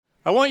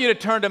I want you to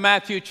turn to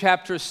Matthew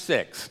chapter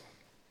 6.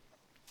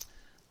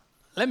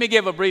 Let me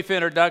give a brief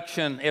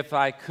introduction, if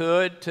I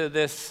could, to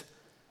this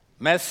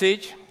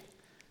message,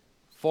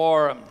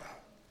 for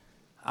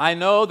I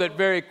know that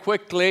very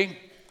quickly,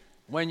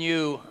 when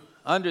you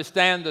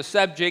understand the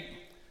subject,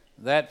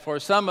 that for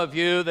some of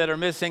you that are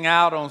missing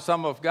out on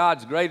some of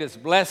God's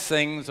greatest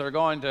blessings are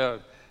going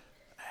to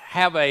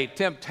have a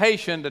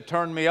temptation to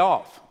turn me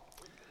off.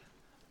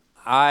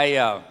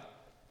 I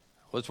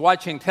was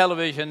watching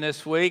television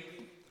this week,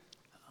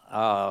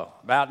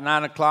 about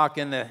 9 o'clock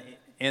in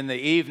the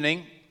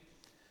evening,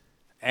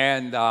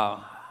 and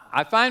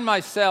I find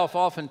myself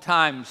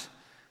oftentimes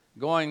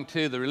going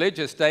to the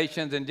religious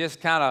stations and just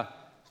kind of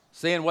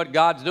seeing what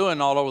God's doing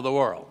all over the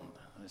world.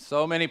 There's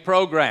so many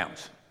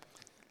programs.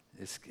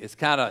 It's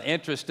kind of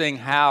interesting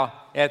how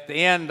at the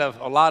end of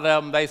a lot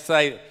of them they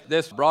say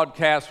this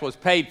broadcast was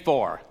paid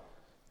for,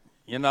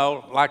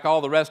 like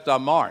all the rest of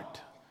them aren't.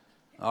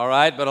 All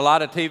right, but a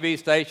lot of TV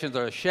stations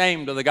are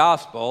ashamed of the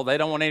gospel. They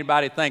don't want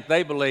anybody to think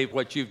they believe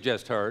what you've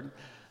just heard.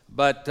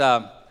 But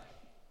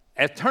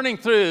as turning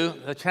through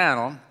the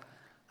channel,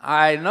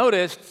 I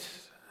noticed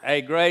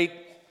a great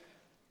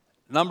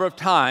number of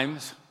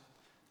times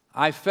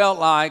I felt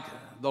like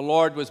the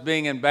Lord was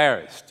being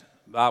embarrassed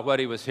by what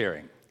he was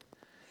hearing.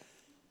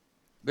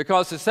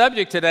 Because the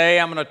subject today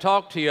I'm going to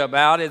talk to you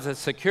about is the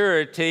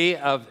security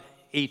of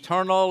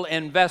eternal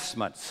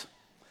investments.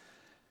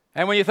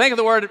 And when you think of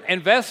the word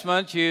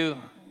investment, you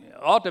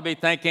ought to be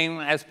thinking,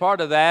 as part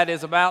of that,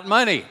 is about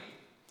money.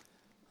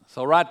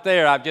 So right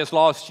there, I've just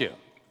lost you.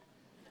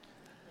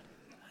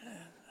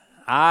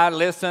 I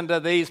listened to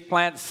these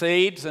plant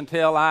seeds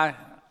until I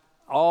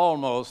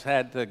almost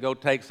had to go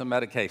take some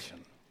medication.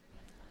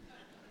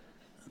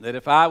 That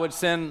if I would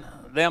send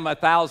them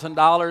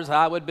 $1,000,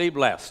 I would be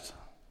blessed.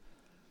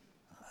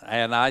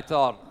 And I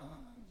thought,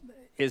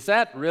 is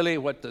that really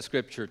what the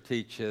Scripture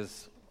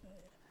teaches?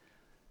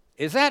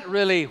 Is that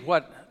really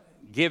what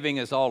giving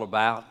is all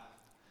about?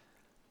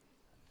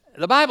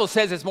 The Bible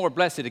says it's more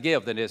blessed to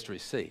give than it is to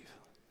receive.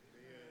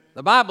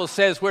 The Bible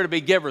says we're to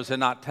be givers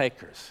and not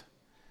takers.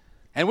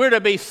 And we're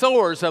to be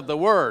sowers of the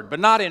word, but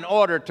not in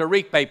order to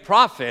reap a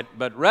profit,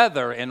 but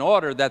rather in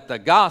order that the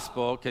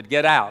gospel could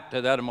get out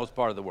to the uttermost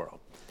part of the world.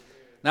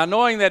 Now,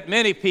 knowing that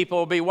many people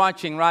will be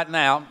watching right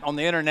now on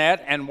the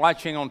internet and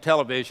watching on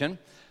television,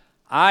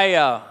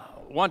 I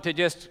want to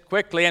just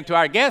quickly, and to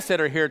our guests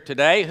that are here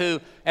today, who,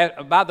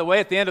 by the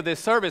way, at the end of this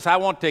service, I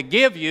want to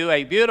give you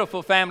a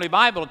beautiful family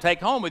Bible to take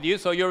home with you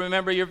so you'll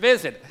remember your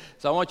visit.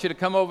 So I want you to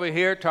come over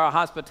here to our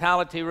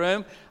hospitality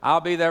room.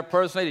 I'll be there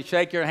personally to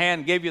shake your hand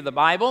and give you the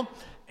Bible,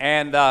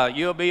 and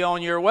you'll be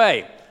on your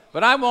way.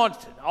 But I want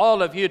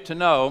all of you to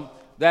know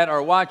that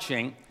are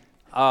watching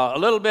a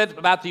little bit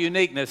about the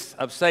uniqueness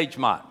of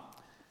Sagemont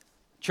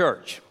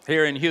Church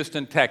here in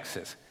Houston,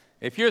 Texas.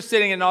 If you're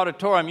sitting in an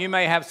auditorium, you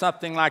may have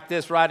something like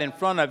this right in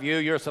front of you,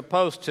 you're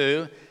supposed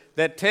to,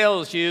 that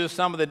tells you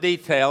some of the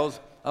details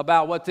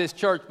about what this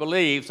church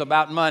believes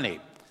about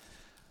money.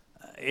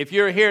 If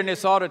you're here in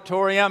this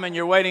auditorium and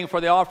you're waiting for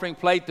the offering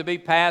plate to be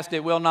passed,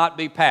 it will not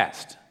be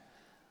passed.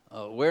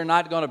 We're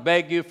not going to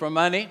beg you for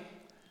money.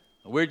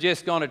 We're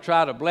just going to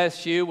try to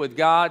bless you with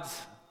God's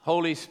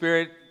Holy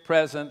Spirit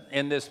present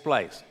in this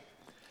place.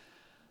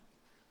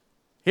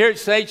 Here at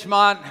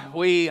Sagemont,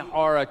 we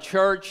are a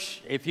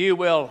church, if you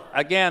will,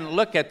 again,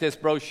 look at this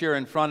brochure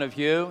in front of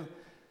you,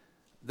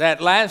 that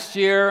last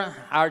year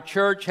our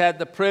church had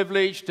the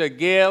privilege to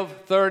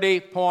give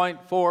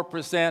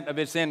 30.4% of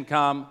its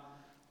income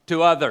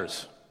to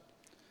others,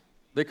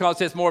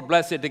 because it's more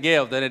blessed to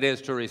give than it is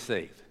to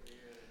receive.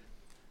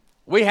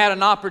 We had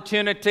an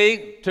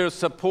opportunity to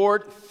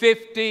support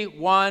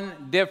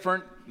 51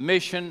 different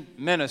mission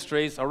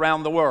ministries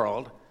around the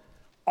world,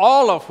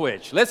 all of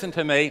which, listen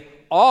to me,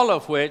 all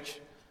of which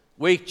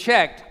we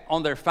checked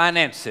on their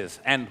finances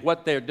and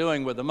what they're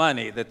doing with the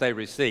money that they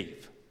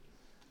receive.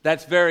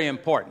 That's very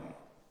important.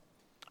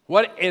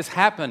 What is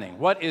happening?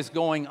 What is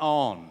going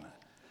on?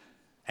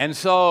 And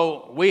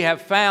so we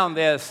have found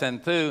this,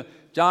 and through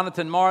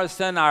Jonathan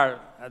Morrison,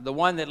 the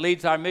one that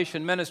leads our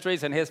mission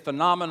ministries, and his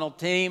phenomenal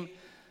team,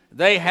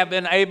 they have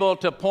been able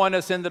to point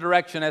us in the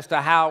direction as to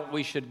how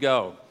we should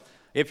go.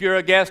 If you're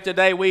a guest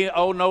today, we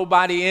owe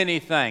nobody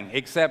anything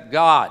except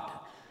God.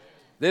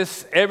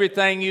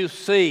 Everything you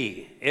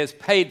see is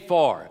paid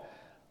for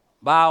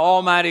by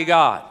Almighty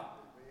God,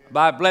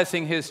 by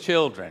blessing His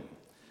children.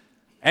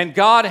 And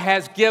God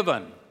has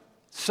given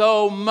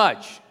so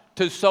much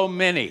to so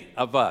many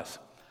of us.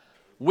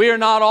 We're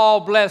not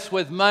all blessed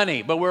with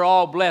money, but we're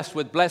all blessed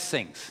with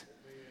blessings.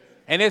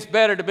 And it's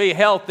better to be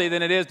healthy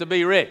than it is to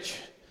be rich.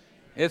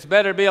 It's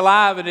better to be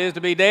alive than it is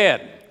to be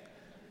dead.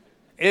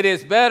 It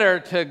is better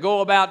to go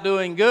about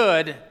doing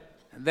good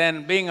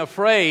than being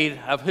afraid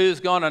of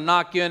who's going to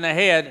knock you in the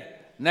head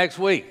next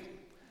week.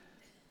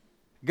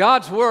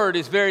 God's word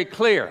is very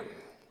clear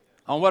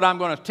on what I'm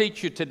going to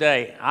teach you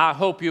today. I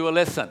hope you will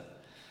listen.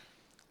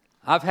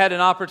 I've had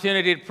an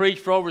opportunity to preach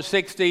for over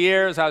 60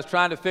 years. I was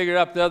trying to figure it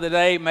up the other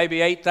day,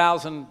 maybe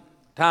 8,000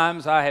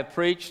 times I have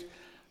preached.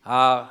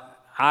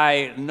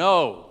 I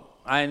know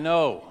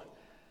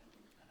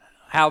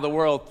how the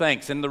world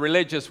thinks and the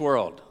religious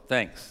world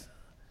thinks.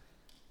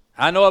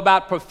 I know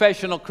about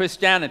professional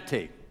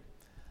Christianity.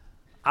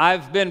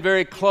 I've been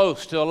very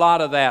close to a lot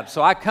of that.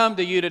 So I come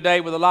to you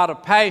today with a lot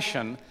of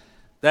passion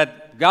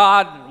that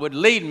God would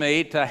lead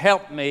me to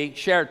help me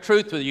share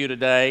truth with you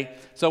today.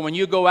 So when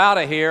you go out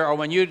of here or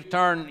when you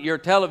turn your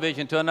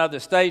television to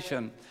another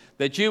station,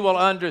 that you will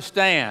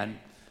understand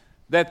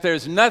that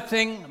there's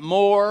nothing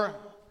more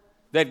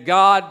that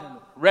God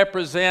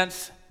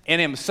represents in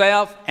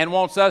himself and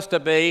wants us to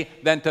be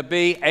than to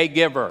be a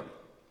giver.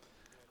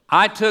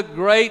 I took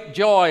great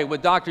joy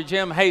with Dr.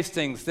 Jim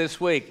Hastings this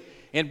week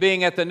in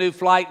being at the New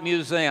Flight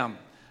Museum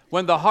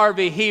when the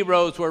Harvey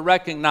heroes were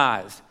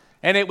recognized.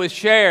 And it was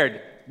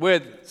shared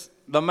with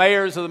the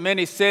mayors of the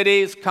many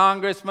cities,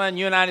 congressmen,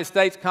 United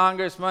States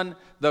congressmen.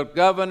 The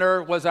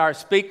governor was our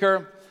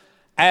speaker.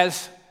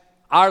 As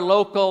our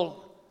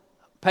local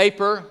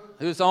paper,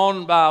 who's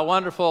owned by a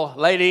wonderful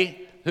lady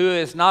who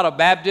is not a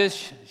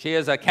Baptist, she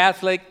is a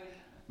Catholic,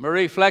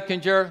 Marie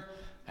Fleckinger,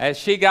 as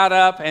she got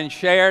up and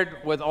shared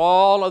with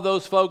all of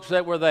those folks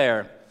that were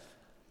there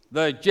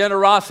the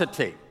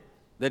generosity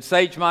that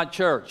Sagemont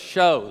Church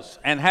shows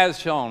and has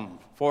shown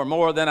for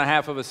more than a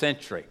half of a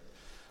century.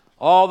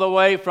 All the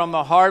way from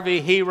the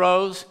Harvey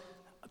heroes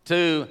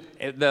to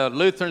the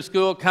Lutheran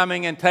School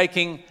coming and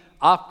taking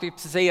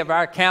occupancy of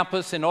our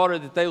campus in order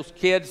that those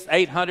kids,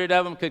 800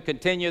 of them, could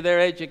continue their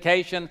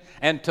education.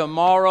 And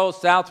tomorrow,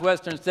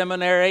 Southwestern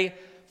Seminary,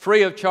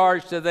 free of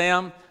charge to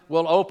them,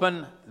 will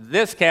open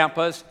this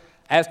campus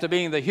as to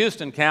being the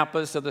Houston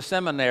campus of the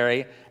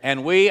seminary,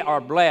 and we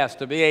are blessed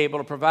to be able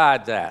to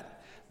provide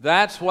that.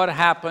 That's what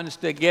happens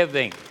to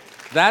giving.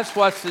 That's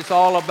what it's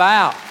all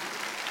about.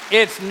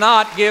 It's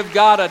not give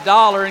God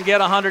 $1 and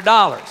get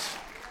 $100.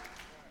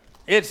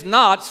 It's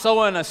not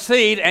sowing a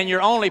seed and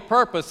your only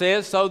purpose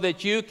is so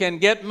that you can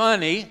get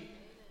money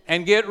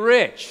and get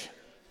rich.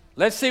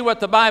 Let's see what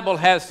the Bible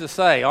has to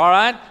say, all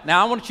right?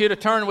 Now I want you to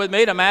turn with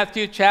me to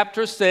Matthew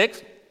chapter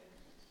 6.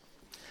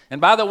 And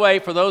by the way,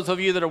 for those of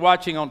you that are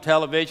watching on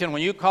television,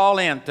 when you call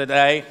in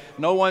today,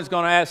 no one's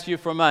going to ask you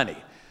for money.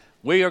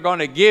 We are going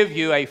to give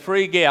you a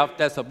free gift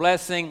that's a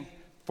blessing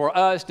for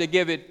us to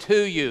give it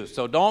to you.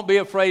 So don't be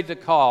afraid to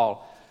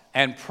call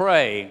and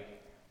pray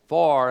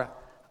for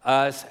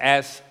us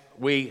as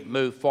we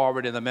move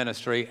forward in the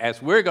ministry,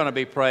 as we're going to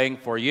be praying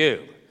for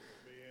you.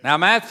 Now,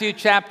 Matthew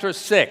chapter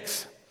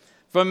 6,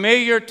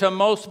 familiar to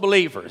most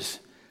believers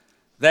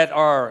that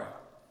are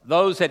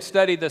those that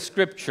study the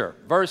Scripture.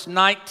 Verse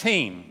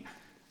 19,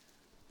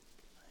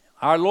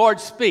 our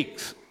Lord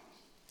speaks,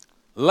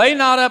 "Lay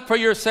not up for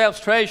yourselves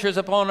treasures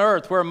upon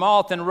earth, where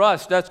moth and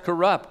rust doth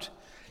corrupt,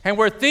 and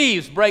where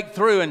thieves break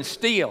through and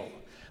steal.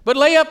 But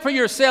lay up for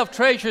yourself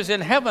treasures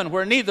in heaven,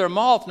 where neither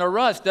moth nor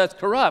rust doth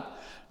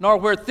corrupt, nor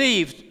where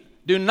thieves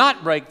do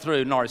not break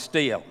through nor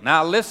steal."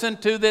 Now listen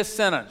to this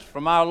sentence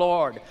from our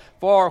Lord.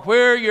 "For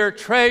where your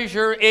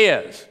treasure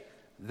is,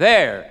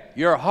 there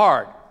your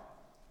heart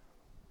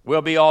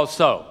will be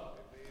also."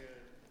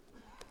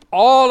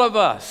 All of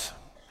us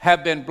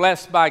have been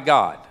blessed by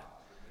God.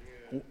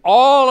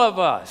 All of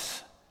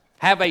us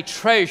have a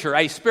treasure,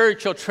 a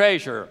spiritual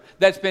treasure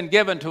that's been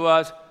given to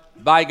us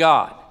by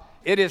God.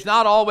 It is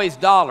not always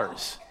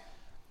dollars.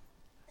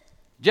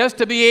 Just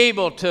to be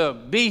able to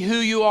be who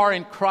you are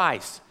in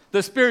Christ,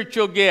 the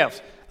spiritual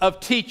gifts of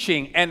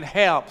teaching and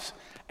helps,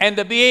 and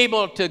to be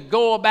able to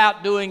go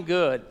about doing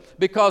good,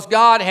 because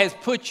God has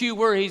put you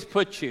where He's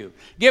put you,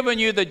 given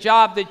you the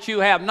job that you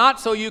have, not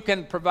so you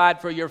can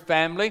provide for your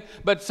family,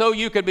 but so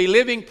you could be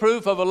living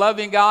proof of a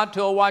loving God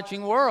to a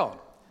watching world.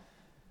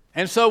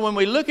 And so when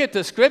we look at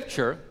the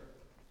Scripture,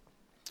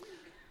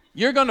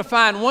 you're going to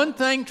find one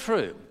thing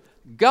true.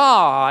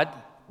 God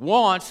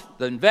wants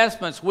the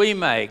investments we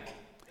make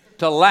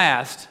to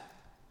last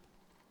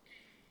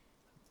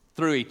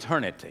through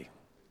eternity.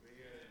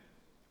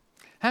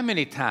 How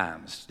many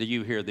times do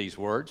you hear these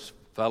words,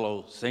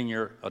 fellow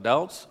senior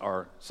adults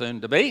or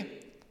soon to be?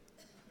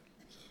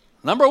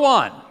 Number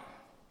one,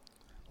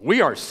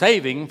 we are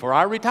saving for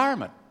our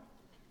retirement.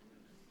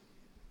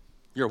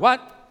 You're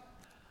what?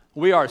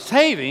 We are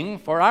saving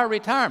for our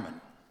retirement.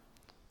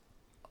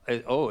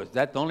 Oh, is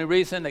that the only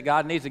reason that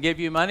God needs to give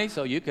you money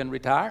so you can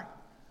retire?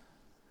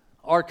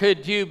 Or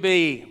could you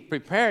be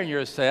preparing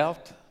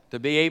yourself to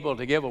be able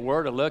to give a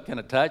word, a look, and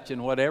a touch,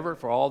 and whatever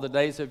for all the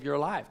days of your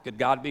life? Could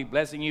God be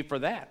blessing you for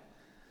that?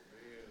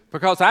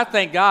 Because I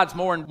think God's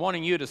more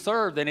wanting you to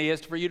serve than He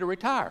is for you to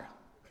retire.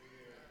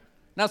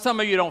 Now, some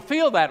of you don't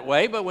feel that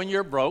way, but when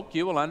you're broke,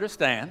 you will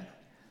understand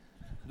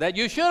that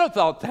you should have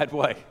thought that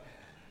way.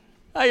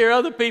 I hear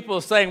other people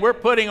saying, we're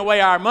putting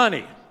away our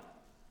money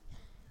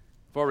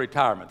for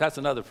retirement. That's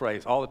another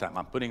phrase all the time.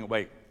 I'm putting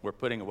away, we're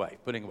putting away,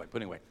 putting away,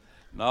 putting away.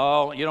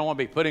 No, you don't want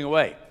to be putting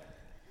away.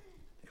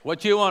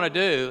 What you want to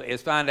do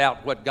is find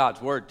out what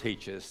God's Word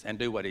teaches and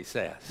do what He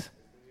says.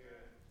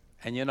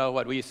 And you know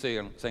what? We used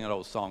to sing an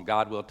old song,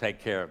 God will take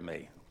care of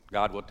me.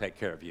 God will take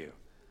care of you.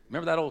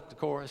 Remember that old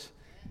chorus?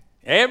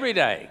 Every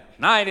day,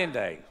 night and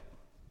day,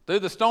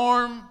 through the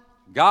storm,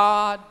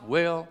 God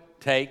will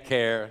take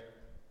care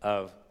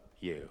of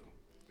you.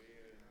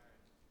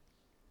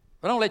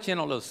 But I'll let you in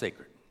on a little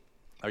secret.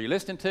 Are you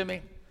listening to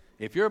me?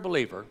 If you're a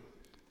believer,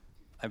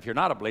 if you're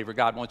not a believer,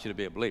 God wants you to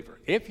be a believer.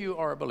 If you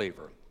are a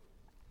believer,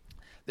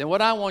 then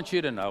what I want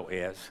you to know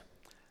is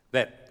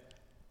that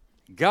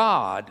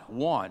God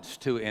wants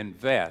to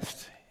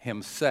invest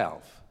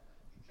himself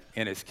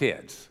in his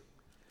kids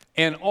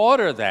in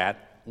order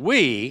that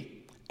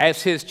we,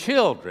 as his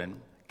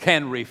children,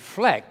 can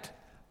reflect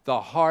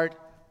the heart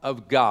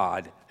of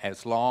God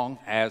as long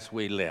as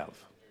we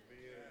live.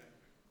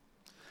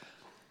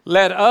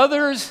 Let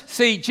others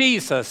see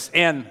Jesus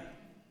in,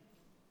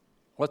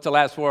 what's the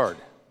last word?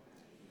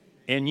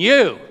 In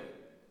you.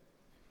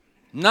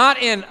 Not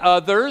in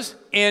others,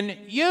 in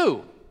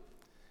you.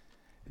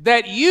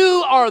 That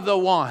you are the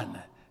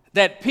one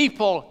that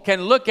people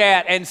can look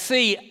at and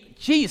see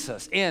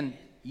Jesus in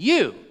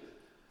you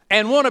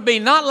and want to be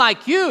not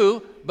like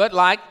you, but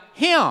like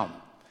him.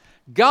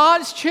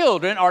 God's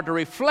children are to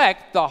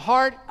reflect the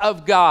heart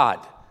of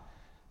God.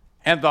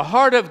 And the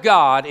heart of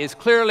God is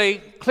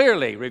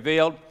clearly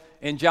revealed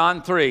in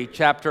John 3,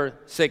 chapter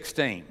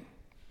 16.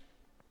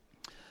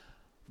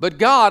 But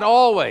God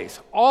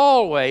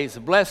always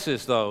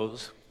blesses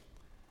those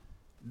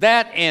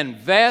that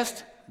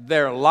invest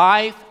their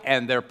life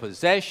and their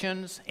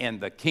possessions in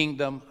the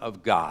kingdom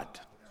of God.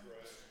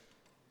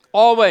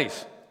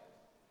 Always.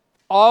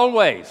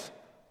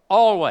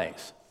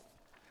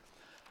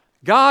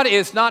 God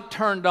is not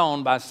turned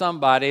on by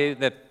somebody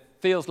that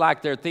feels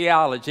like their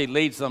theology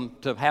leads them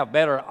to have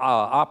better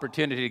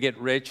opportunity to get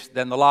rich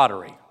than the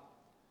lottery.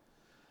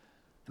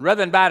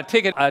 Rather than buy a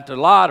ticket at the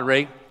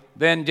lottery,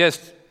 then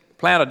just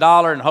plant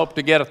 $1 and hope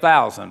to get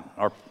 1,000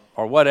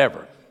 or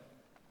whatever.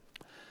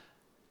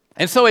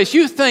 And so as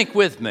you think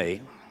with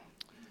me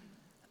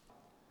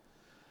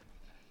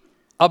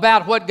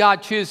about what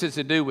God chooses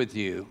to do with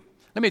you,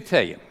 let me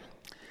tell you,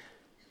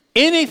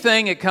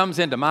 anything that comes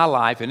into my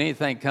life and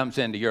anything that comes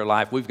into your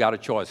life, we've got a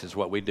choice as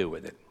what we do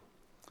with it.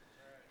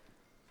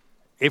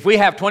 If we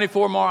have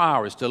 24 more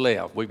hours to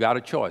live, we've got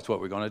a choice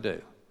what we're going to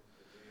do.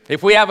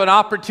 If we have an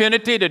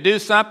opportunity to do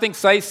something,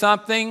 say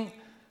something,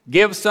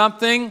 give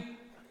something,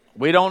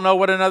 we don't know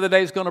what another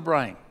day is going to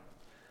bring.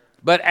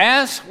 But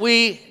as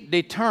we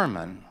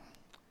determine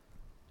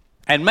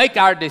and make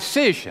our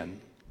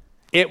decision,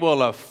 it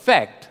will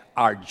affect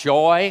our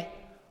joy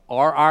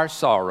or our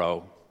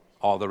sorrow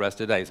all the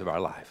rest of the days of our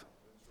life.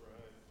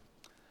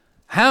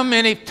 How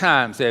many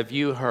times have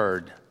you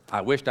heard, I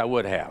wished I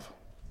would have?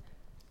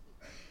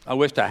 I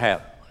wished I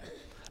had.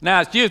 Now,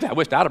 it's usually, I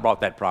wished I'd have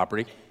bought that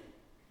property.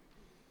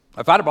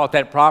 If I'd have bought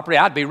that property,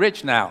 I'd be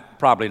rich now.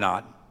 Probably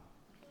not.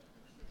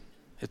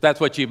 If that's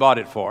what you bought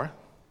it for.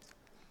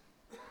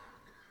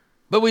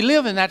 But we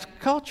live in that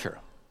culture.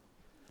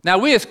 Now,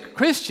 we as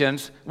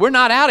Christians, we're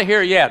not out of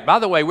here yet. By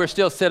the way, we're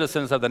still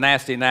citizens of the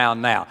nasty now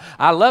and now.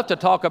 I love to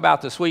talk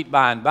about the sweet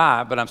by and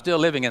by, but I'm still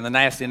living in the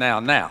nasty now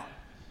and now.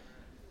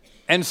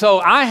 And so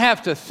I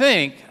have to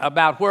think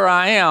about where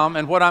I am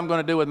and what I'm going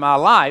to do with my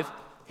life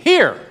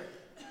here.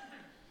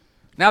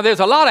 Now, there's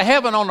a lot of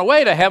heaven on the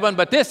way to heaven,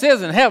 but this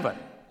isn't heaven.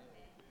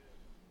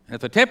 And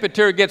if the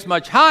temperature gets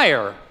much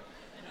higher,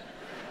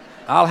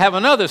 I'll have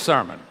another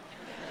sermon.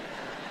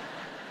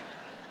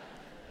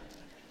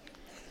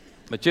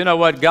 But you know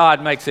what?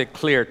 God makes it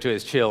clear to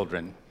his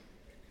children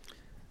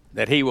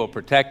that he will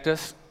protect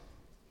us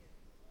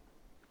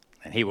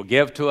and he will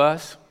give to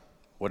us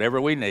whatever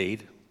we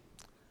need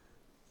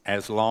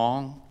as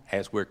long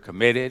as we're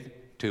committed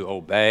to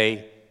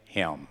obey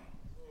him.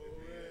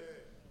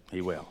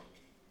 He will.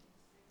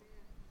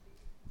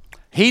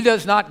 He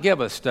does not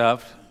give us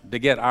stuff to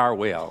get our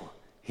will.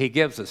 He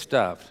gives us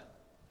stuff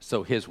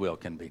so his will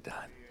can be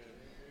done.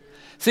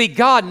 See,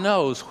 God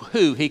knows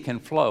who he can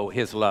flow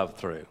his love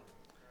through,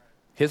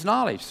 his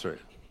knowledge through,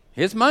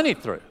 his money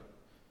through.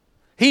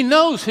 He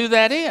knows who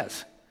that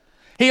is.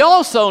 He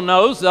also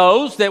knows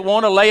those that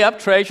want to lay up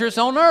treasures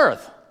on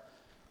earth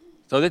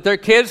so that their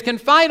kids can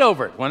fight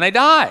over it when they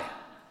die.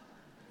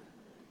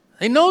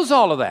 He knows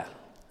all of that.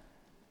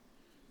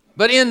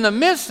 But in the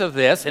midst of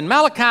this, in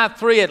Malachi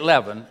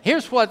 3:11,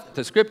 here's what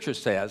the scripture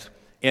says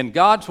in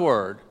God's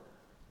word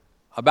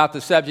about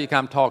the subject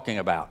I'm talking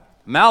about.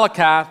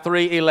 Malachi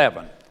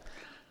 3:11.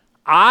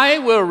 I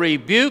will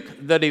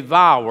rebuke the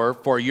devourer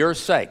for your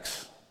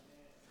sakes,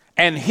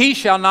 and he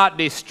shall not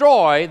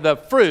destroy the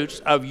fruits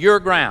of your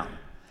ground.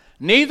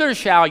 Neither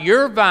shall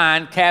your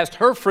vine cast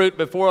her fruit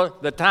before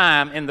the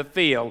time in the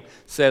field,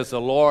 says the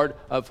Lord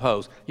of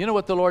hosts. You know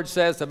what the Lord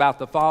says about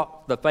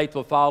the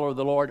faithful follower of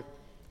the Lord?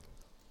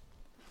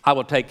 I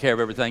will take care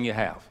of everything you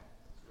have.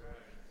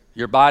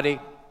 Your body,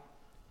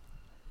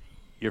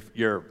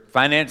 your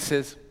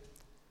finances,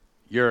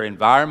 your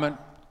environment.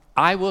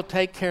 I will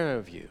take care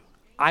of you.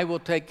 I will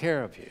take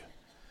care of you.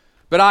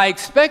 But I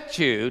expect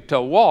you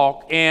to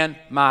walk in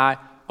my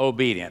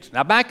obedience.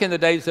 Now, back in the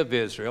days of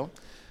Israel,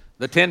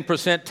 the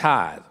 10%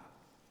 tithe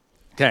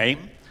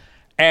came,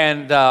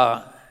 and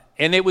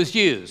it was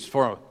used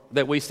for,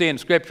 that we see in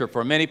Scripture,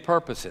 for many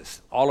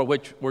purposes, all of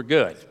which were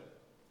good.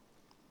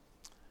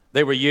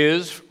 They were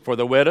used for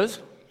the widows,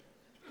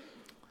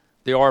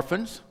 the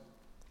orphans,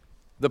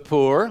 the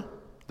poor,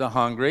 the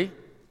hungry,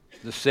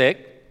 the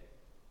sick.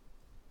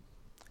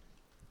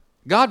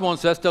 God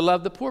wants us to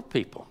love the poor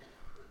people.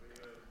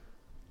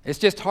 It's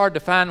just hard to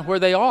find where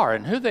they are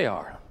and who they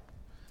are.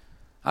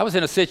 I was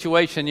in a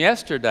situation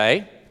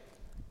yesterday.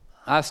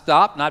 I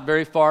stopped not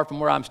very far from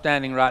where I'm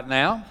standing right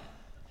now,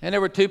 and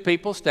there were two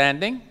people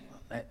standing.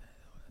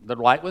 The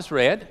light was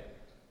red,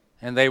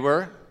 and they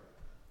were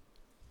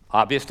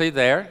obviously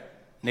there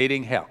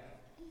needing help.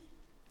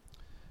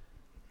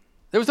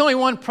 There was only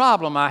one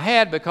problem I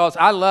had because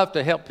I love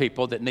to help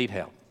people that need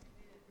help.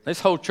 This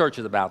whole church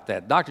is about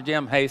that. Dr.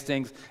 Jim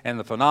Hastings and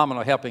the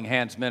phenomenal Helping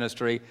Hands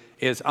ministry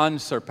is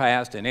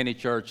unsurpassed in any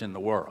church in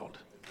the world.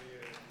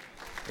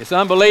 It's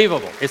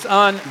unbelievable. It's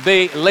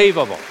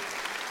unbelievable.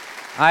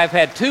 I have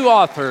had two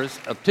authors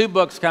of two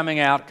books coming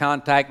out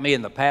contact me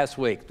in the past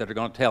week that are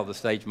going to tell the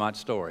Sagemont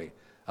story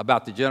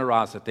about the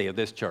generosity of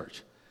this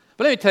church.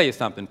 But let me tell you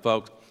something,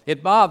 folks.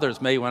 It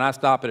bothers me when I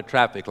stop at a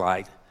traffic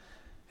light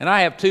and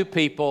I have two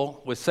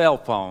people with cell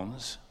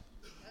phones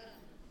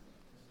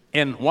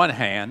in one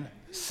hand,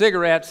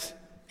 cigarettes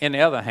in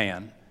the other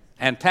hand,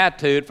 and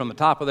tattooed from the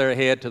top of their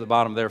head to the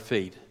bottom of their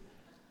feet,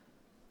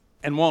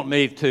 and want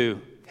me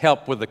to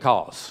help with the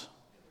cause.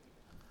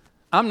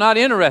 I'm not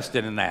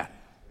interested in that.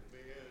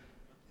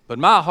 But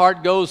my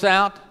heart goes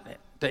out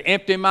to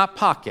empty my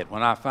pocket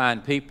when I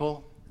find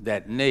people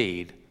that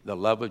need the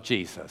love of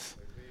Jesus.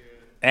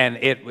 And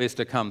it is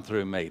to come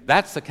through me.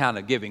 That's the kind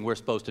of giving we're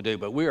supposed to do,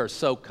 but we are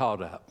so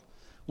caught up.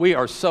 We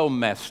are so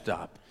messed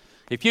up.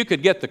 If you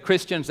could get the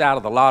Christians out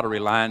of the lottery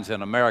lines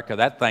in America,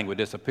 that thing would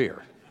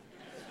disappear.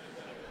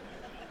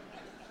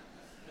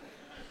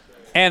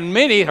 And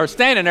many are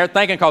standing there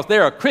thinking because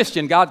they're a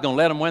Christian, God's going to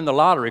let them win the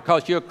lottery.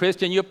 Because you're a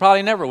Christian, you'll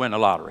probably never win the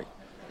lottery.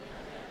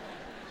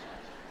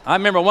 I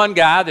remember one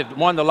guy that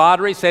won the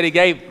lottery, said he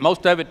gave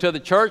most of it to the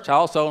church. I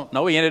also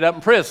know he ended up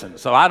in prison.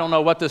 So I don't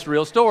know what this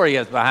real story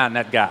is behind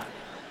that guy.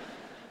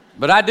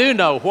 But I do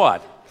know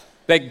what?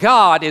 That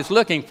God is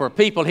looking for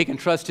people he can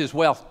trust his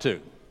wealth to.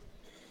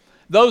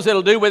 Those that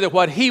will do with it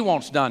what he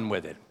wants done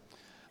with it.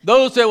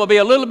 Those that will be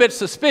a little bit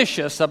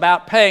suspicious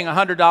about paying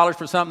 $100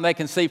 for something they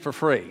can see for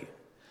free.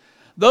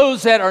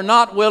 Those that are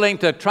not willing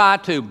to try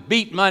to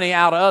beat money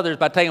out of others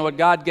by taking what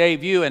God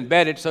gave you and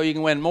bet it so you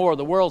can win more of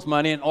the world's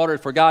money in order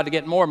for God to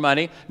get more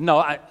money.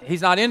 No,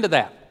 he's not into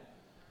that,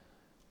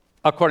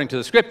 according to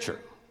the Scripture.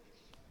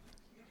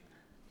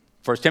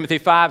 1 Timothy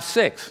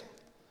 5:6.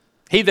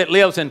 He that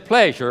lives in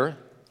pleasure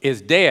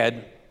is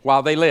dead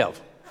while they live.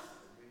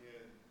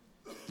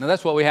 Now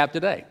that's what we have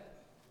today.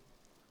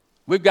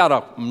 We've got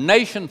a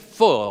nation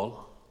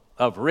full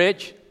of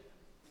rich,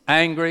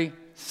 angry,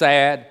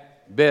 sad,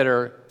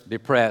 bitter,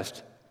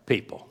 depressed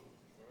people.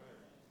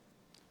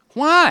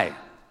 Why?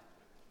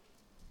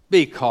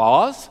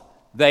 Because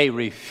they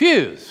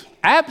refuse,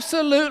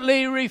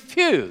 absolutely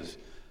refuse,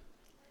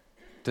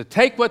 to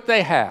take what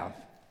they have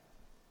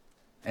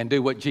and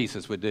do what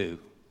Jesus would do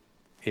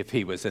if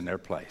he was in their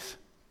place.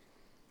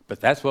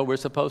 But that's what we're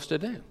supposed to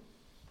do.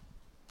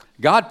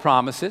 God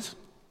promises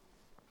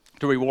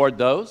to reward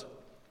those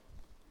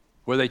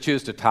where they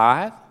choose to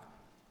tithe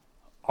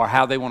or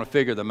how they want to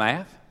figure the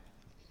math.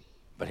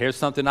 But here's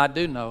something I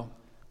do know.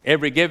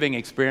 Every giving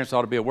experience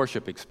ought to be a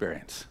worship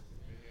experience.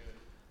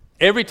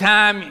 Every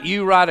time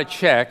you write a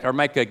check or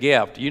make a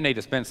gift, you need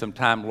to spend some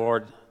time,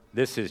 Lord,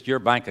 this is your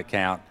bank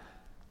account.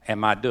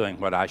 Am I doing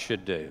what I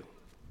should do?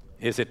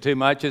 Is it too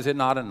much? Is it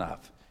not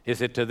enough?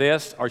 Is it to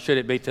this or should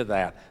it be to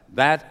that?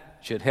 That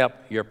should help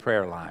your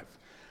prayer life.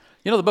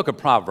 You know, the book of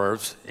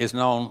Proverbs is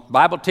known,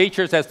 Bible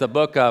teachers, as the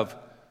book of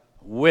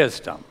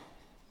wisdom.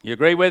 You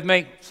agree with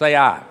me? Say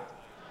aye.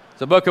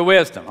 It's a book of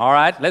wisdom, all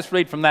right? Let's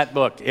read from that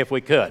book if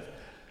we could.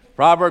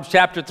 Proverbs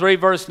chapter 3,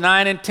 verse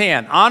 9 and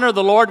 10. Honor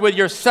the Lord with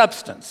your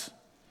substance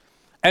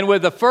and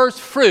with the first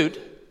fruit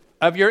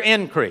of your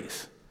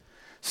increase.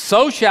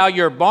 So shall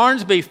your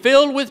barns be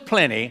filled with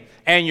plenty,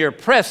 and your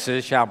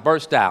presses shall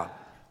burst out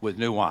with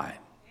new wine.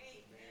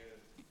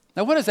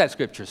 Now, what does that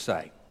scripture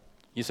say?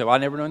 You say, well, I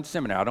never knew in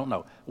seminary. I don't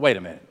know. Wait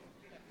a minute.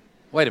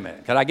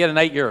 Could I get an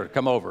 8-year to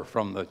come over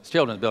from the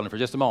children's building for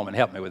just a moment and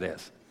help me with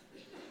this?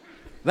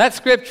 That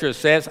scripture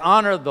says,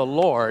 honor the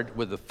Lord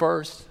with the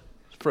first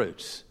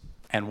fruits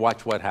and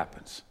watch what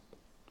happens.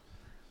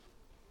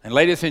 And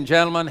ladies and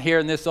gentlemen, here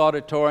in this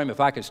auditorium, if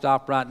I could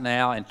stop right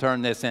now and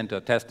turn this into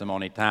a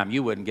testimony time,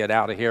 you wouldn't get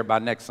out of here by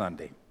next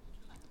Sunday.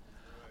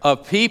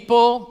 Of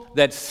people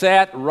that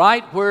sat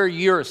right where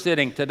you're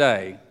sitting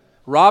today,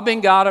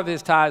 robbing God of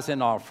his tithes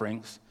and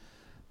offerings,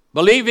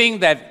 believing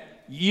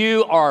that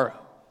you are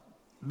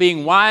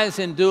being wise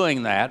in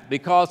doing that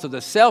because of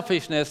the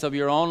selfishness of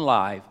your own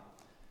life.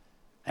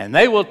 And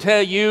they will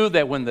tell you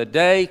that when the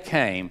day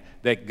came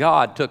that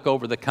God took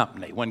over the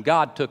company, when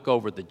God took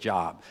over the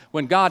job,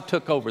 when God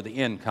took over the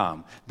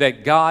income,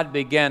 that God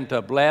began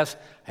to bless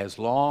as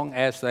long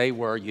as they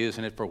were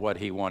using it for what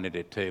he wanted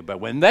it to. But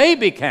when they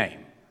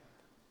became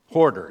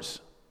hoarders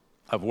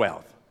of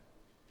wealth,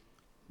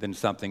 then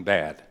something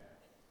bad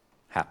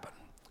happened.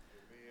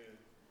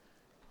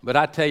 But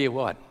I tell you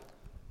what,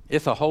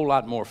 it's a whole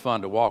lot more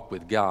fun to walk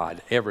with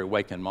God every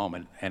waking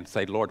moment and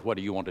say, Lord, what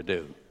do you want to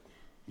do?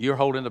 You're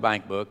holding the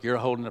bank book. You're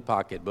holding the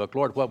pocketbook.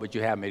 Lord, what would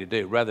you have me to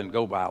do rather than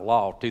go by a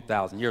law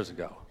 2,000 years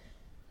ago?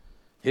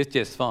 It's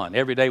just fun.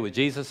 Every day with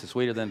Jesus is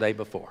sweeter than the day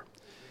before.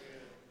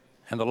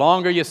 And the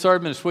longer you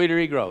serve him, the sweeter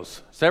he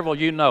grows. Several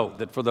of you know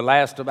that for the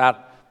last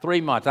about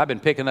 3 months, I've been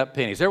picking up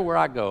pennies. Everywhere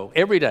I go,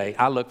 every day,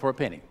 I look for a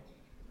penny.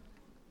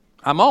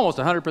 I'm almost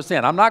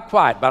 100%. I'm not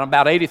quite, but I'm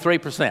about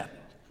 83%.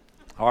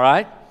 All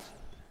right?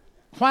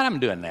 Why am I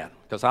doing that?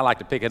 Because I like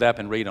to pick it up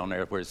and read on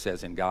there where it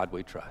says, in God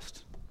we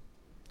trust.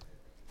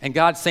 And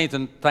God seems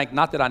to think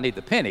not that I need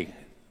the penny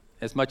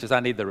as much as I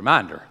need the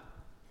reminder.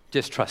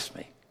 Just trust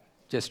me.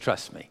 Just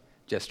trust me.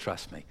 Just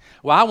trust me.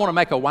 Well, I want to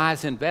make a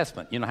wise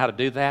investment. You know how to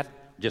do that?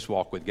 Just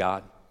walk with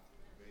God.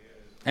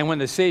 And when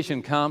the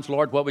decision comes,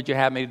 Lord, what would you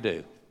have me to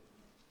do?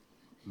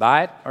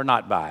 Buy it or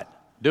not buy it?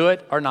 Do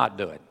it or not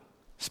do it?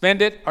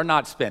 Spend it or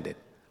not spend it?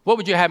 What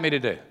would you have me to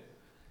do?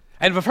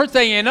 And the first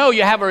thing you know,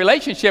 you have a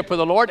relationship with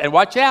the Lord. And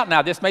watch out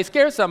now, this may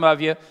scare some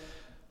of you.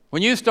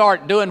 When you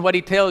start doing what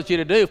he tells you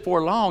to do,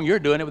 for long, you're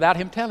doing it without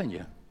him telling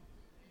you.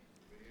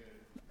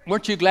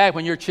 Weren't you glad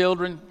when your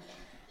children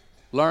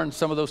learned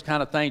some of those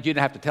kind of things? You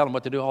didn't have to tell them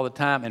what to do all the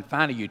time. And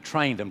finally, you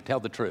trained them to tell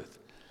the truth.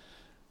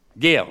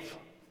 Give.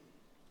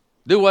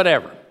 Do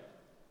whatever.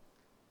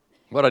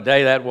 What a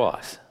day that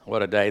was.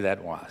 What a day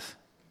that was.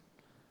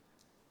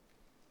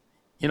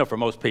 You know, for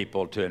most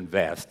people to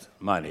invest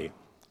money,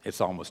 it's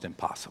almost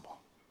impossible.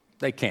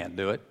 They can't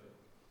do it.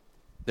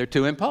 They're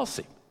too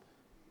impulsive.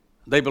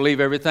 They believe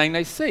everything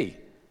they see.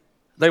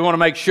 They want to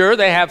make sure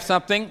they have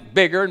something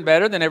bigger and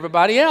better than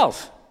everybody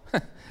else.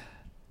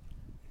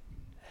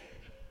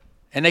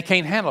 And they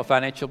can't handle a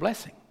financial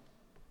blessing.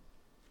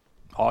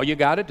 All you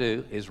got to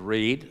do is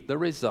read the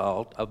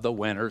result of the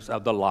winners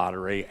of the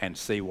lottery and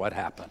see what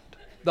happened.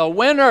 The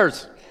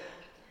winners,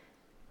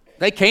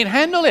 they can't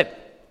handle it.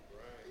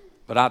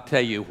 But I'll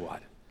tell you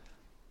what,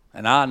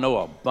 and I know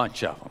a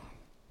bunch of them.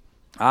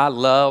 I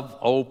love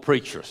old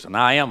preachers, and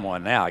I am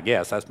one now, I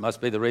guess. That must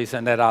be the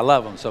reason that I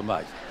love them so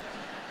much.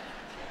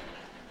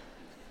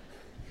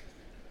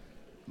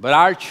 But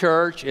our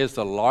church is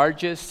the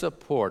largest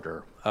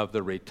supporter of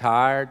the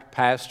retired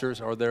pastors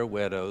or their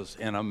widows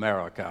in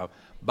America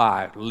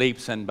by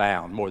leaps and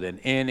bounds, more than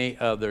any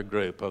other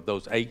group of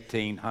those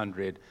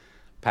 1,800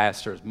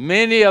 pastors.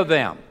 Many of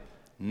them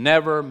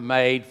never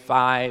made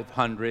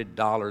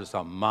 $500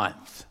 a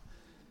month,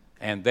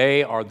 and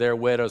they or their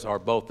widows or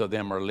both of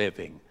them are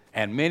living.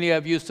 And many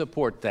of you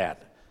support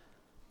that,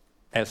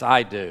 as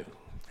I do,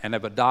 and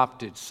have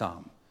adopted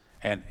some.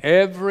 And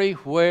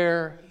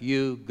everywhere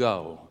you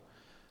go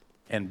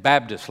in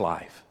Baptist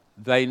life,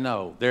 they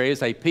know there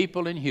is a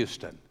people in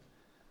Houston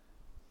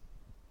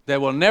that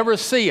will never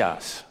see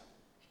us,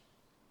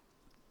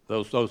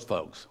 those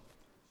folks.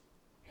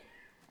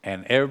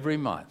 And every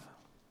month,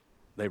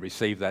 they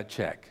receive that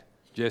check,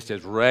 just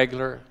as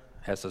regular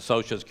as a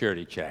Social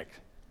Security check.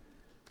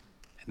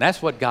 And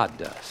that's what God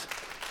does.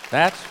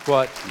 That's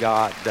what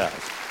God does.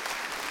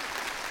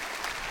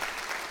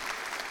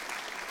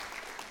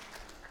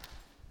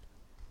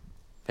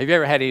 Have you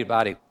ever had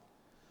anybody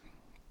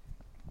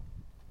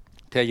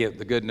tell you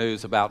the good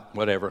news about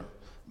whatever,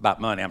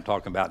 about money I'm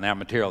talking about now,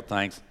 material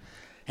things?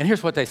 And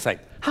here's what they say: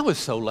 I was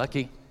so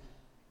lucky.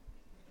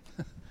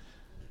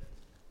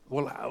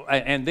 Well,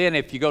 and then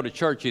if you go to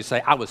church, you say,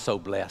 I was so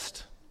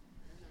blessed.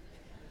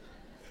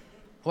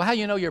 Well, how do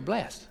you know you're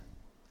blessed?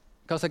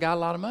 Because I got a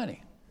lot of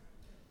money.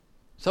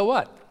 So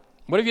what?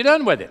 What have you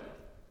done with it?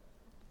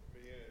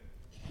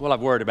 Well, I've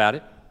worried about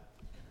it.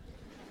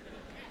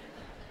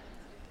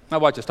 I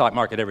watch the stock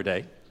market every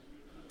day.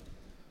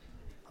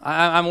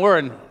 I'm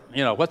worrying,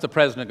 what's the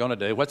president going to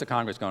do? What's the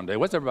Congress going to do?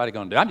 What's everybody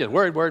going to do? I'm just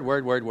worried.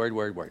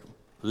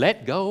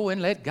 Let go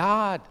and let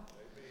God.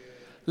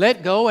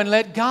 Let go and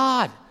let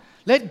God.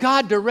 Let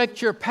God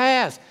direct your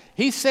path.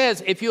 He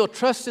says, if you'll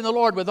trust in the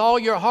Lord with all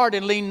your heart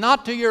and lean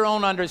not to your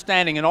own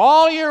understanding, in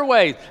all your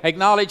ways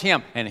acknowledge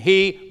Him, and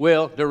He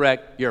will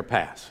direct your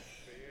path.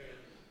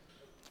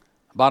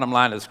 Bottom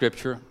line of the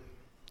Scripture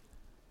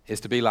is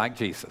to be like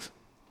Jesus.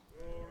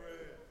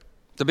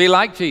 To be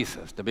like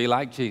Jesus. To be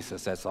like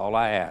Jesus. That's all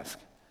I ask,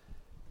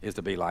 is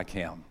to be like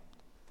Him.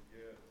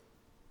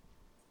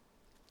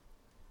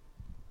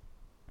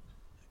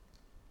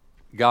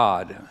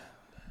 God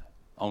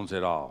owns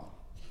it all.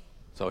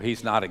 So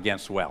He's not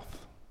against wealth.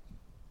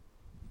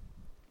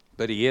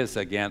 But He is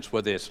against,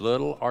 whether it's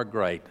little or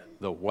great,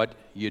 what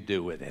you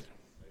do with it.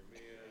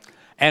 Amen.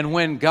 And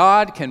when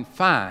God can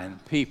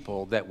find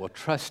people that will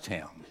trust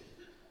Him,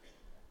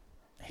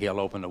 He'll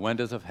open the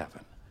windows of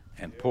heaven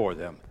and pour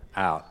them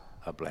out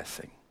a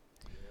blessing.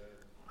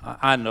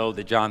 I know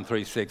that John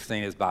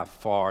 3:16 is by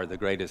far the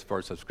greatest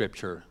verse of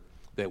Scripture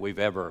that we've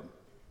ever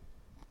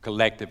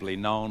collectively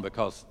known,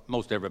 because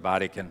most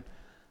everybody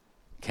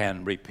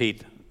can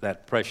repeat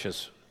that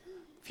precious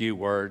few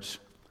words.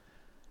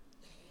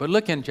 But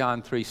look in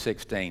John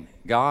 3:16.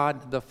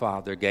 God the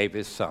Father gave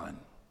His Son.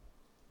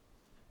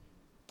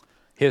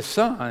 His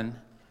Son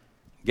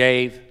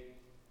gave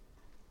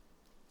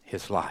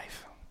His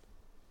life,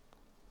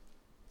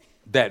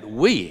 that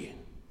we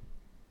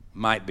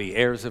might be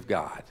heirs of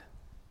God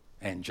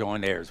and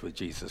joint heirs with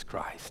Jesus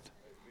Christ.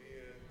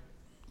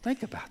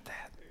 Think about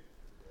that.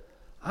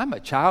 I'm a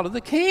child of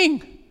the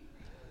King.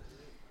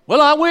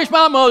 Well, I wish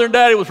my mother and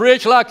daddy was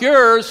rich like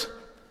yours.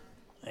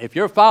 If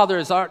your Father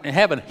is art in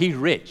heaven, he's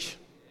rich.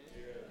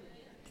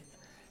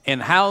 In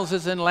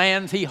houses and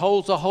lands, he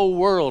holds the whole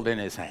world in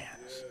his hands.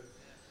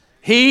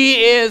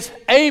 He is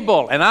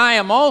able, and I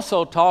am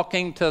also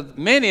talking to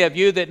many of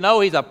you that know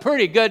he's a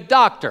pretty good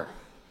doctor.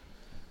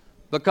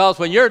 Because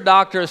when your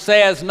doctor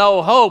says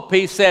no hope,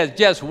 he says,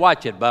 just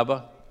watch it,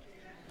 Bubba.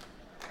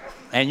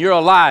 And you're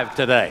alive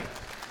today.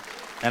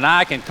 And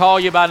I can call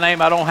you by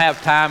name. I don't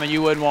have time, and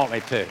you wouldn't want me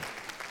to.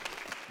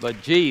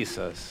 But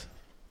Jesus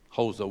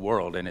holds the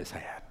world in his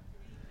hand.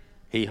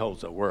 He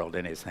holds the world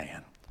in his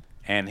hand.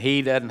 And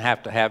he doesn't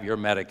have to have your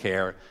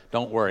Medicare.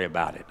 Don't worry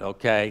about it,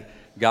 okay?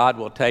 God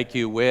will take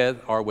you with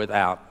or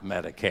without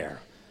Medicare.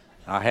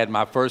 I had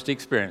my first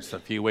experience a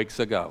few weeks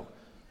ago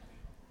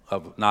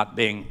of not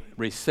being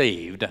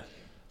received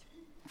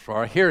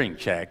for a hearing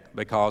check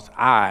because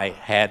I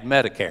had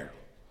Medicare,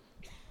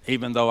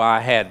 even though I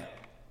had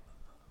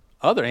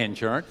other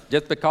insurance.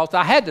 Just because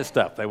I had the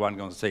stuff, they wasn't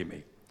going to see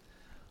me.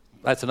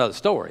 That's another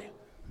story.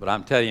 But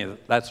I'm telling you,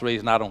 that's the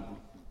reason I don't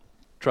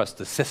trust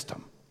the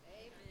system.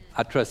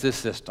 I trust this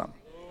system.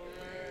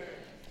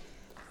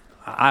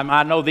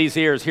 I know these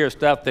ears hear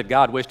stuff that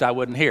God wished I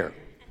wouldn't hear.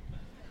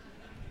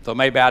 So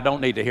maybe I don't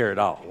need to hear it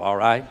all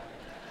right?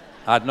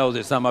 I know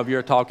that some of you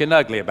are talking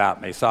ugly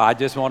about me, so I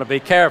just want to be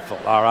careful,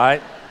 all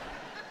right?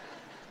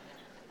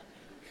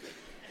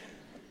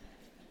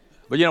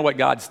 But you know what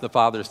God the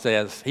Father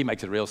says? He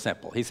makes it real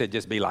simple. He said,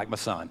 just be like my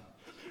son.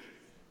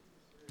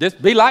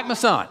 Just be like my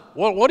son.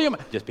 Well, what do you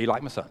mean? Just be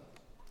like my son.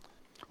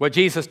 Well,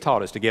 Jesus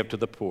taught us to give to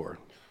the poor.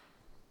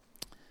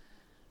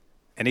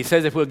 And he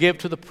says if we'll give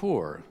to the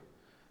poor,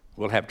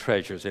 we'll have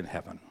treasures in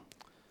heaven.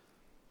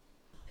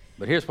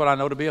 But here's what I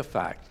know to be a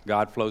fact.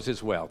 God flows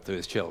his wealth through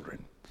his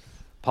children.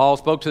 Paul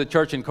spoke to the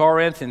church in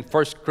Corinth in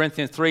 1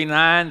 Corinthians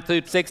 3:9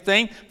 through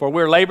 16, for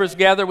we're laborers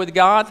together with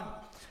God.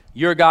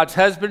 You're God's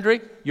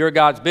husbandry. You're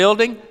God's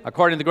building.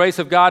 According to the grace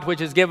of God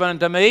which is given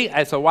unto me,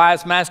 as a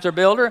wise master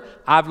builder,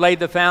 I've laid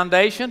the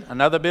foundation.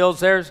 Another builds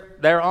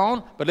their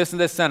own. But listen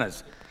to this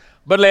sentence.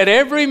 But let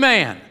every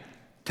man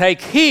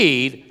take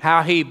heed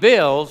how he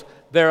builds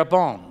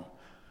thereupon.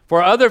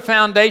 For other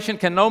foundation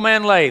can no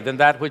man lay than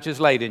that which is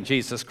laid in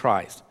Jesus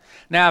Christ.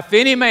 Now, if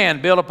any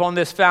man build upon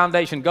this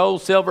foundation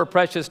gold, silver,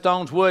 precious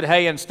stones, wood,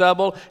 hay, and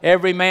stubble,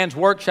 every man's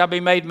work shall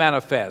be made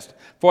manifest.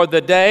 For the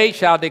day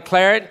shall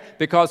declare it,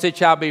 because it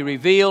shall be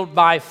revealed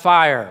by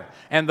fire.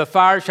 And the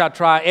fire shall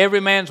try every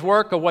man's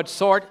work of what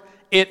sort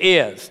it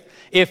is.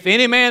 If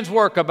any man's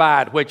work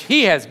abide, which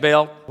he has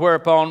built,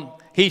 whereupon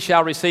he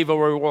shall receive a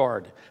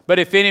reward. But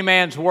if any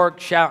man's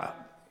work shall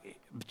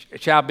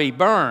be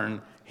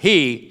burned,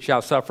 he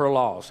shall suffer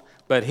loss.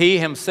 But he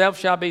himself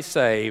shall be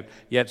saved,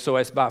 yet so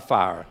as by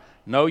fire.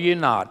 Know ye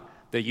not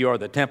that you are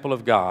the temple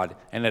of God,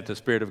 and that the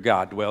Spirit of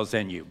God dwells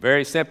in you?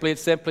 Very simply, it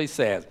simply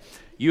says,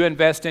 you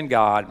invest in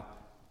God,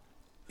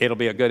 it'll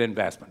be a good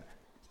investment.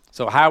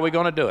 So how are we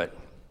going to do it?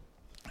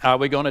 How are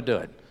we going to do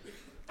it?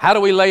 How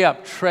do we lay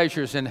up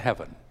treasures in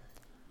heaven?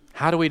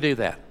 How do we do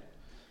that?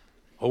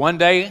 Well, one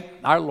day,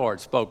 our Lord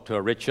spoke to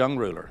a rich young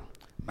ruler.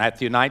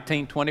 Matthew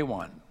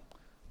 19:21.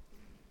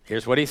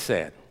 Here's what he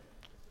said.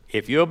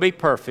 If you'll be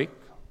perfect,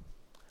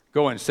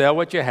 go and sell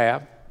what you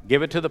have,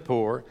 give it to the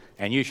poor,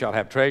 and you shall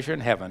have treasure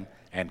in heaven,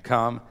 and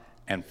come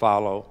and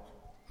follow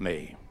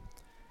me.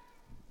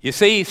 You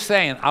see, he's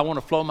saying, I want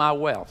to flow my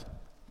wealth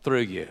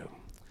through you.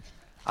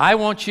 I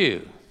want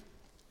you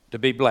to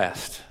be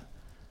blessed.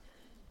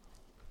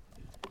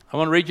 I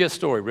want to read you a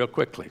story real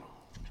quickly.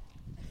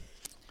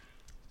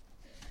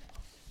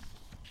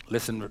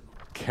 Listen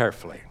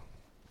carefully.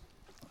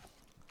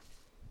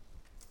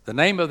 The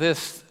name of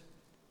this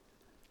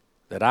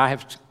that I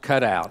have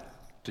cut out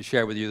to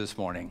share with you this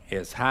morning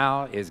is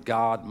How is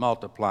God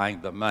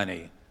Multiplying the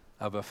Money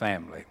of a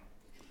Family?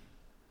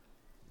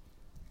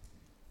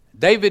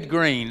 David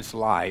Green's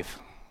life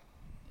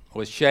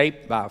was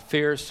shaped by a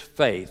fierce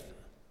faith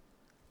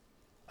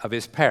of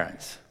his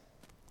parents.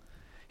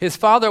 His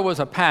father was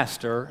a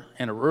pastor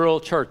in rural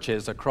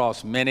churches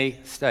across many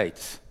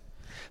states.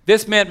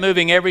 This meant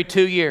moving every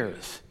 2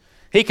 years.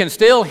 He can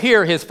still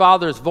hear his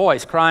father's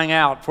voice crying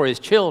out for his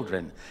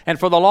children and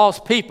for the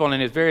lost people in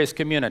his various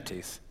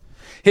communities.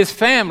 His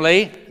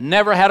family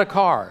never had a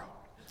car,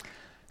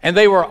 and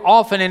they were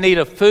often in need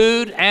of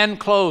food and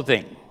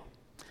clothing.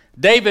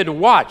 David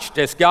watched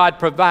as God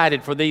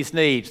provided for these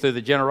needs through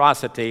the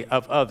generosity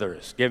of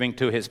others, giving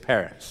to his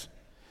parents.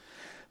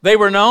 They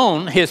were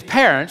known, his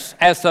parents,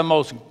 as the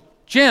most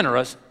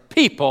generous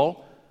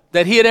people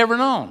that he had ever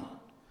known.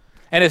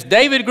 And as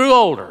David grew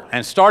older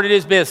and started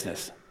his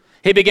business,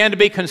 he began to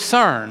be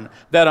concerned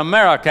that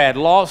America had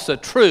lost the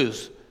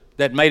truths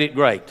that made it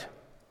great.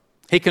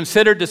 He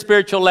considered the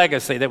spiritual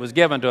legacy that was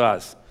given to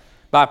us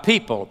by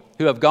people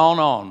who have gone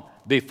on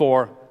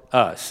before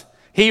us.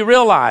 He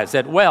realized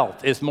that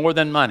wealth is more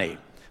than money,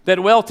 that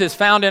wealth is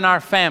found in our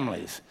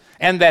families,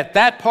 and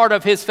that part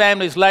of his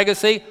family's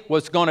legacy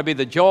was going to be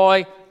the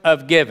joy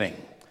of giving.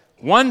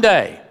 One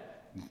day,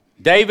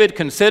 David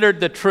considered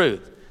the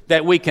truth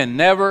that we can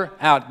never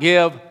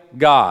outgive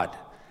God.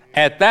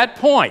 At that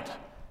point,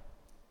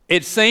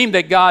 it seemed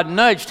that God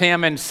nudged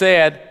him and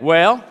said,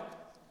 well,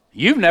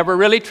 you've never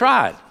really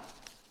tried.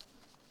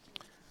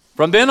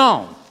 From then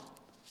on,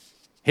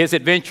 his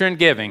adventure in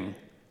giving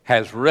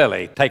has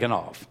really taken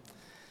off.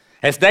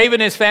 As David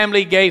and his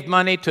family gave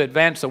money to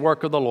advance the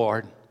work of the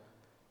Lord,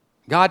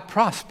 God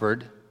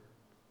prospered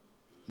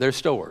their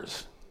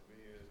stores.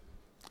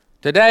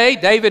 Today,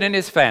 David and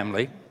his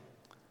family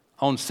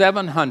own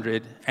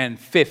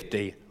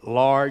 750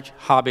 large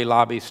Hobby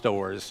Lobby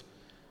stores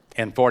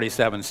in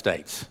 47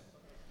 states.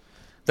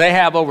 They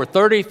have over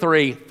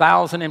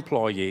 33,000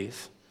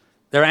 employees.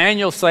 Their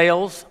annual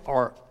sales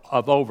are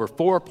of over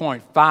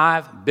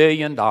 $4.5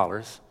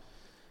 billion.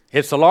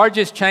 It's the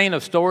largest chain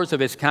of stores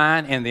of its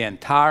kind in the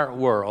entire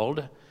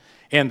world.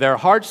 In their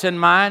hearts and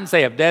minds,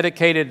 they have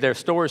dedicated their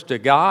stores to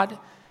God.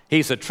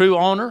 He's a true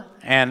owner,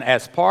 and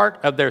as part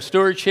of their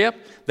stewardship,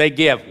 they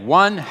give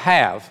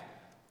 1/2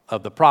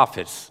 of the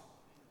profits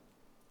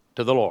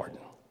to the Lord.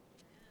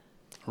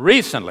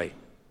 Recently,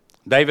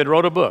 David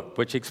wrote a book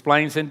which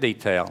explains in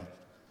detail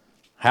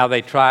how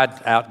they tried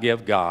to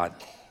outgive God.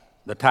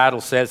 The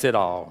title says it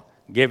all,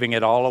 giving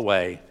it all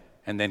away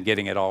and then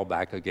getting it all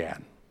back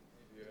again.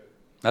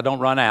 Now don't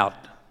run out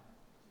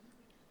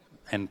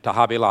and to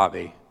Hobby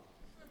Lobby.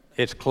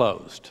 It's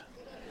closed.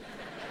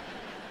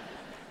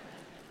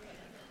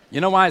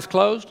 You know why it's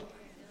closed?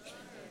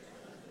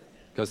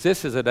 Because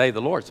this is a day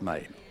the Lord's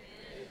made.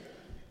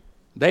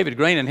 David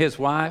Green and his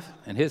wife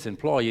and his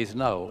employees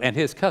know, and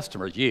his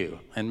customers, you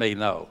and me,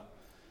 know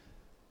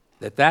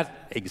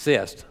that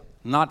exists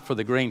not for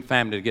the Green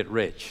family to get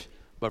rich,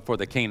 but for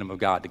the kingdom of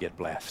God to get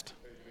blessed.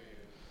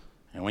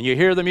 And when you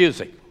hear the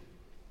music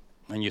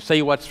and you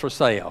see what's for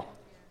sale,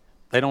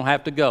 they don't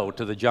have to go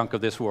to the junk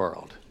of this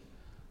world.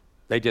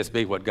 They just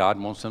be what God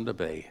wants them to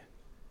be.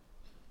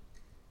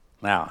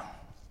 Now,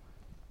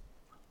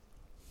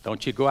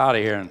 don't you go out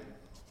of here and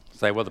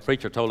say, well, the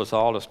preacher told us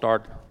all to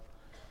start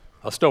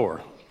a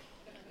store.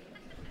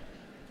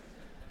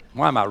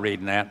 Why am I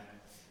reading that?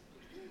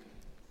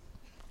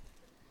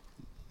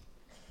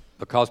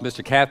 Because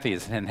Mr. Cathy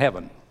is in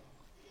heaven.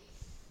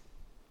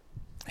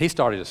 He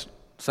started the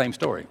same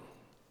story.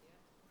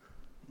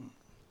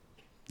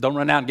 Don't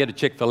run out and get a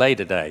Chick-fil-A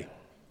today.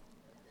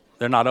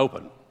 They're not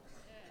open.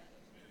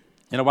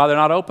 You know why they're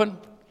not open?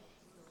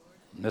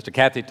 Mr.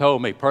 Cathy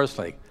told me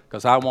personally,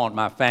 because I want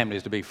my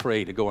families to be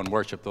free to go and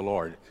worship the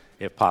Lord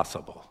if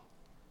possible.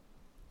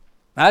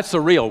 Now, that's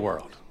the real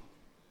world.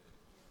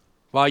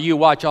 While you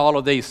watch all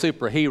of these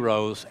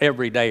superheroes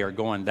every day are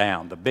going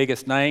down, the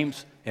biggest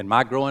names in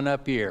my growing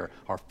up year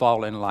are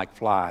falling like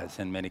flies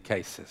in many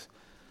cases.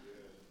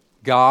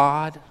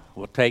 God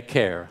will take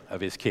care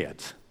of his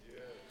kids.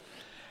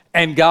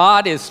 And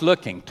God is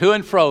looking to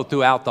and fro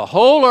throughout the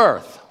whole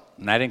earth,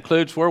 and that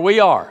includes where we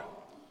are,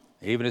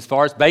 even as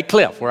far as Bay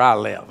Cliff, where I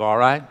live, all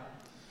right,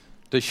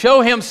 to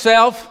show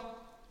himself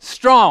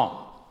strong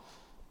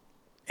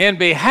in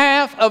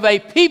behalf of a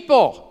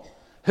people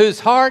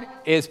whose heart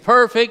is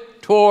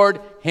perfect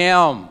toward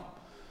him.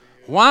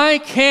 Why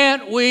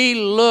can't we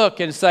look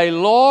and say,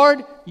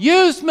 Lord,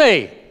 use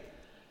me.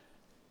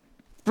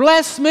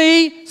 Bless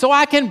me so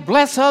I can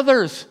bless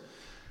others.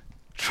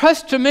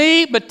 Trust to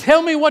me, but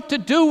tell me what to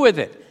do with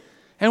it.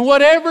 And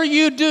whatever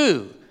you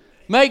do,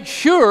 make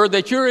sure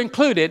that you're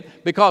included,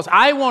 because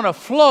I want to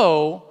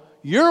flow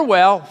your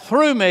wealth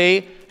through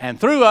me and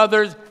through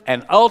others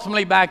and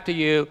ultimately back to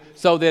you,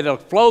 so that it'll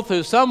flow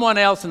through someone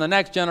else in the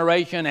next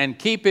generation and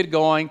keep it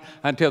going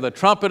until the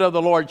trumpet of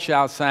the Lord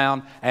shall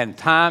sound and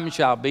time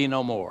shall be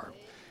no more.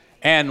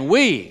 And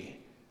we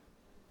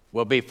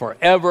will be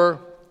forever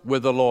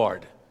with the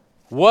Lord.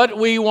 What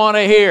we want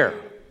to hear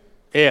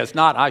is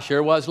not, I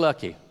sure was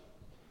lucky,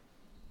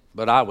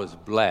 but I was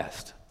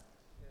blessed.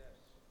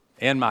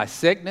 In my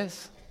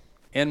sickness,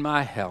 in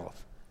my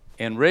health,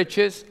 in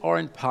riches or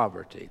in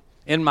poverty,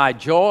 in my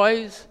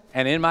joys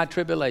and in my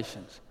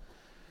tribulations.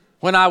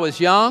 When I was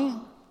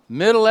young,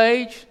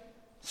 middle-aged,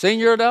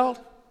 senior adult,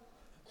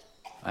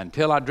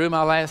 until I drew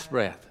my last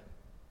breath,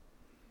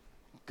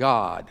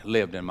 God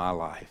lived in my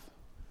life.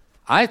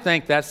 I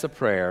think that's the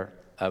prayer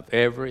of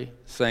every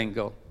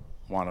single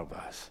one of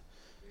us.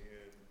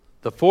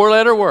 The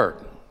 4-letter word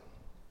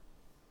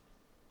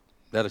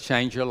that'll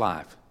change your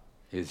life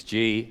is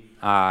G-I-V-E.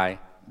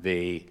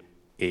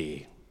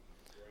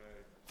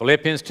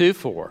 Philippians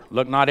 2:4.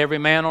 Look not every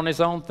man on his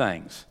own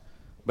things,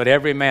 but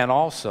every man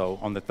also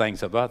on the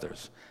things of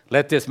others.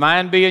 Let this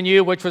mind be in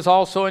you, which was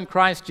also in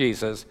Christ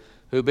Jesus,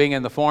 who being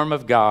in the form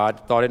of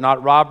God, thought it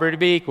not robbery to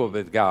be equal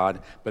with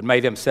God, but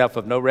made himself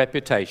of no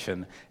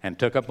reputation, and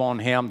took upon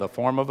him the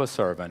form of a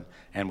servant,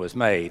 and was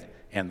made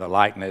in the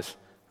likeness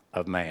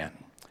of man.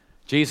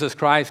 Jesus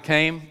Christ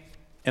came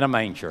in a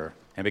manger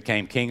and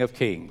became King of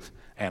Kings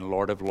and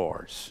Lord of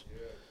Lords.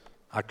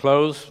 I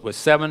close with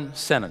 7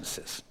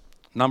 sentences.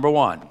 Number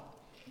 1,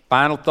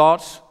 final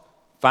thoughts,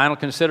 final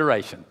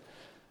consideration.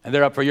 And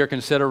they're up for your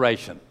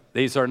consideration.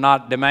 These are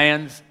not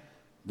demands.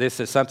 This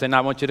is something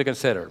I want you to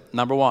consider.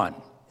 Number 1,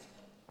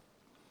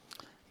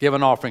 give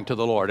an offering to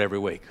the Lord every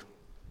week.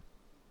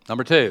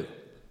 Number 2,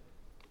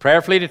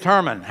 prayerfully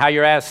determine how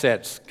your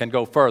assets can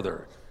go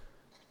further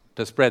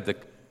to spread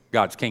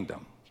God's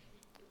kingdom.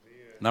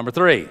 Number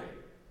 3,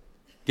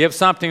 give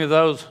something to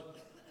those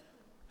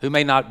who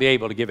may not be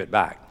able to give it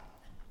back.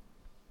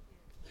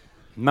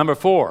 Number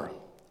 4,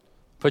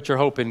 put your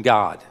hope in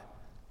God,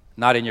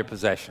 not in your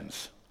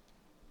possessions.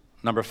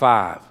 Number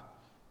 5,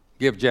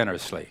 give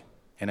generously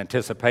in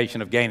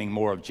anticipation of gaining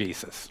more of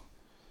Jesus.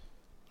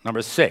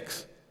 Number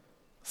 6,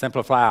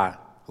 simplify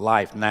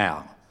life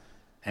now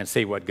and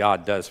see what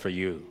God does for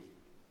you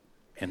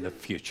in the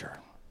future.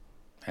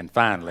 And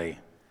finally,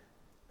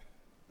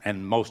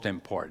 and most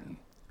important,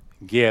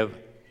 give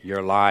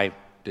your life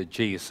to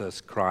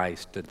Jesus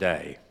Christ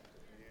today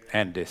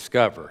and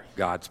discover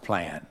God's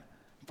plan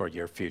for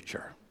your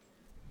future.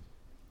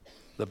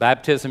 The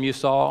baptism you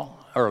saw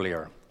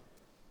earlier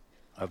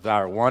of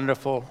our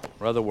wonderful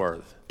Brother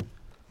Worth,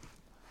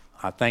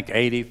 I think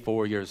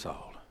 84 years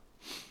old.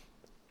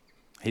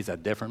 He's a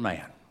different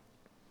man.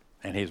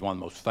 And he's one of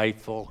the most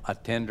faithful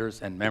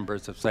attenders and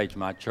members of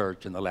Sagemont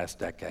Church in the last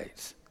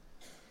decades.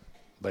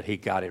 But he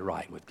got it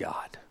right with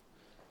God.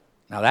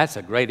 Now that's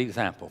a great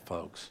example,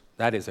 folks.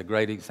 That is a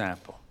great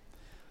example.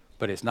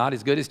 But it's not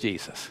as good as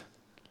Jesus.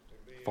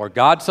 For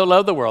God so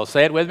loved the world,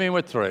 say it with me and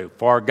we're through.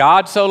 For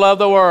God so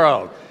loved the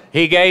world,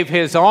 he gave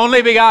his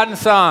only begotten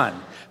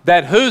Son,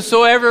 that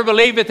whosoever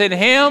believeth in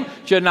him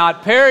should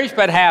not perish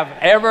but have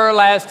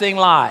everlasting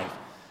life.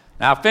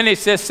 Now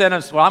finish this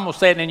sentence. Well, I'm going to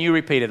say it and then you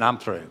repeat it and I'm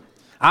through.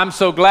 I'm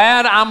so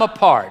glad I'm a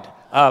part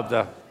of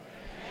the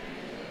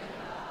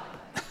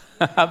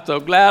I'm so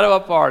glad I'm a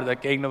part of the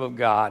kingdom of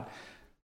God.